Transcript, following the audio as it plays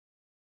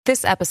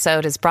This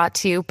episode is brought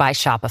to you by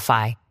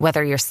Shopify.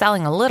 Whether you're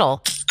selling a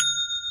little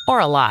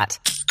or a lot,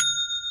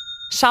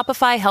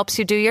 Shopify helps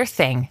you do your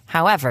thing,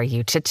 however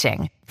you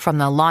cha-ching. From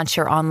the launch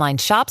your online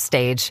shop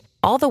stage,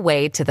 all the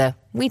way to the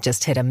we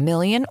just hit 1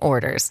 million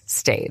orders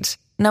stage.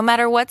 No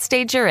matter what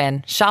stage you're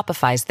in,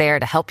 Shopify's there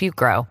to help you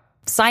grow.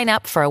 Sign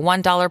up for a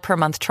 $1 per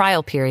month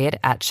trial period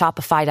at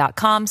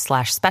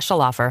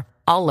shopify.com/special offer,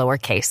 all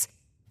lowercase.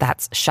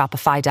 That's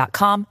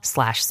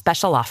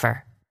shopify.com/special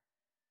offer.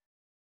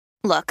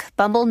 Look,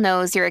 Bumble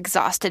knows you're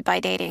exhausted by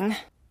dating.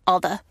 All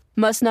the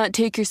must not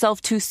take yourself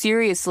too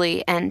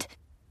seriously and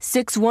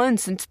 6'1"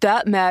 since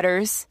that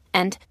matters.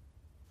 And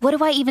what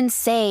do I even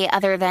say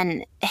other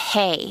than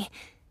hey?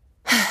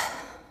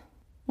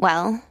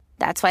 Well,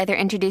 that's why they're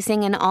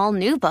introducing an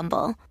all-new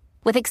Bumble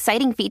with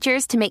exciting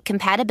features to make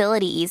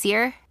compatibility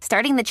easier,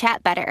 starting the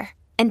chat better,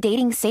 and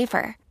dating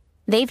safer.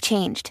 They've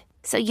changed,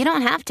 so you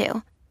don't have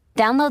to.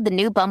 Download the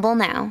new Bumble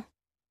now.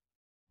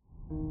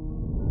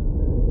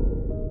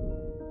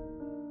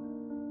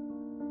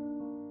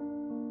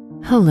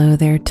 Hello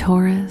there,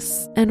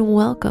 Taurus, and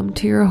welcome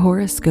to your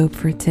horoscope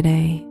for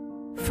today,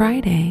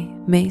 Friday,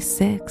 May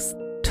 6th,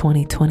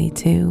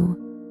 2022.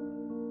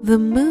 The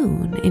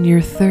moon in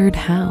your 3rd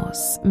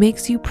house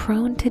makes you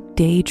prone to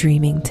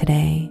daydreaming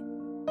today,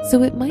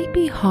 so it might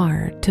be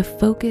hard to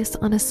focus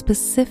on a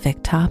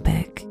specific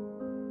topic.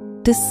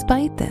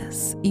 Despite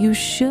this, you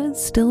should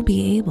still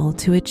be able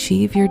to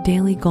achieve your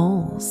daily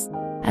goals,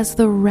 as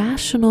the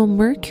rational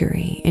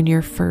Mercury in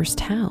your 1st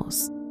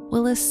house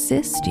will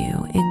assist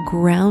you in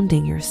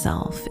grounding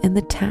yourself in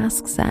the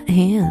tasks at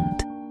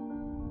hand.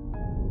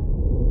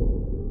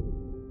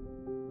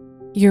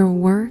 Your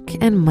work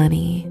and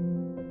money.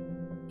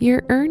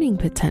 Your earning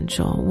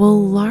potential will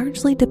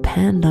largely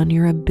depend on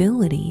your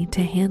ability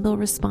to handle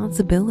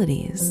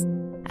responsibilities,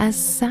 as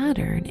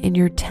Saturn in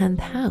your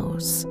 10th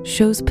house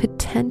shows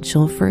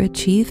potential for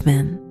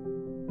achievement.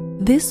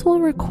 This will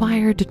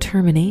require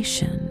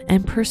determination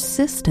and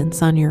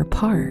persistence on your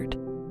part,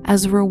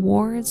 as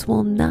rewards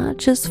will not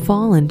just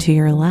fall into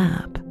your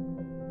lap.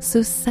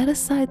 So set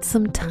aside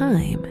some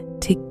time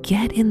to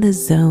get in the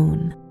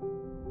zone.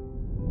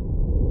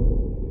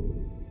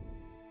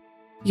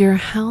 Your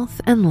health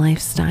and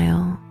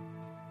lifestyle.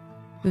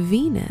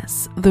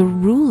 Venus, the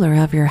ruler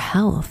of your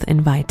health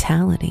and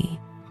vitality,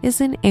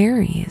 is in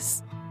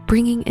Aries,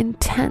 bringing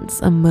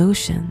intense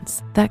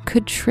emotions that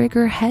could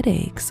trigger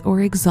headaches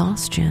or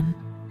exhaustion.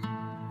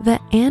 The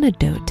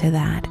antidote to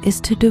that is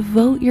to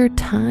devote your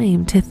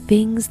time to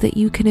things that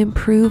you can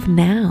improve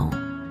now,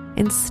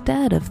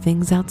 instead of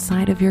things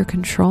outside of your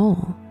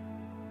control.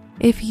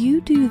 If you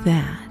do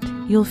that,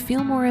 you'll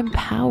feel more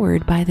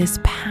empowered by this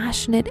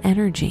passionate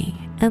energy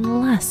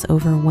and less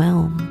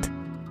overwhelmed.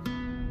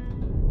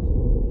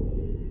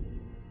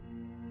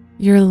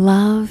 Your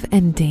love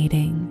and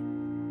dating.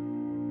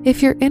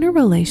 If you're in a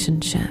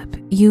relationship,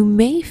 you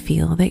may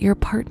feel that your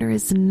partner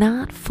is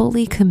not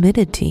fully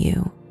committed to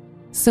you.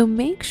 So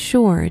make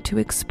sure to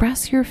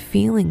express your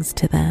feelings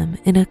to them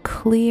in a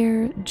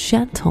clear,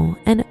 gentle,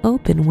 and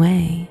open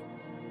way.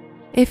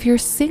 If you're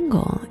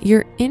single,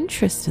 your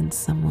interest in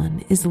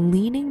someone is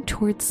leaning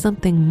towards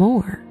something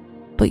more,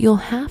 but you'll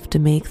have to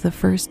make the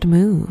first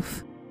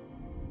move.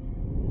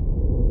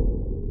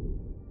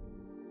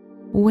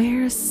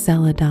 Wear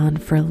Celadon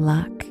for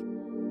luck.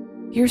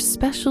 Your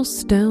special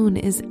stone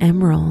is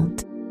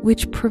emerald,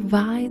 which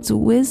provides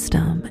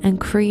wisdom and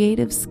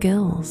creative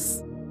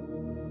skills.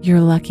 Your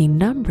lucky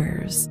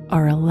numbers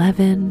are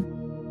 11,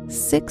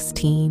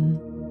 16,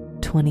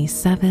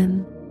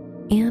 27,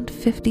 and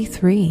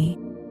 53.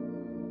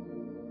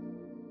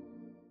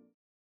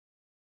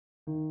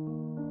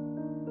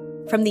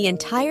 From the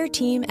entire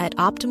team at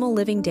Optimal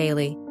Living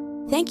Daily,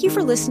 thank you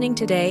for listening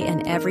today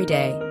and every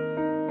day.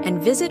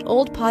 And visit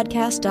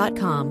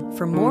oldpodcast.com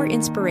for more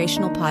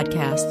inspirational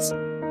podcasts.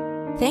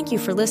 Thank you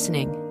for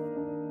listening.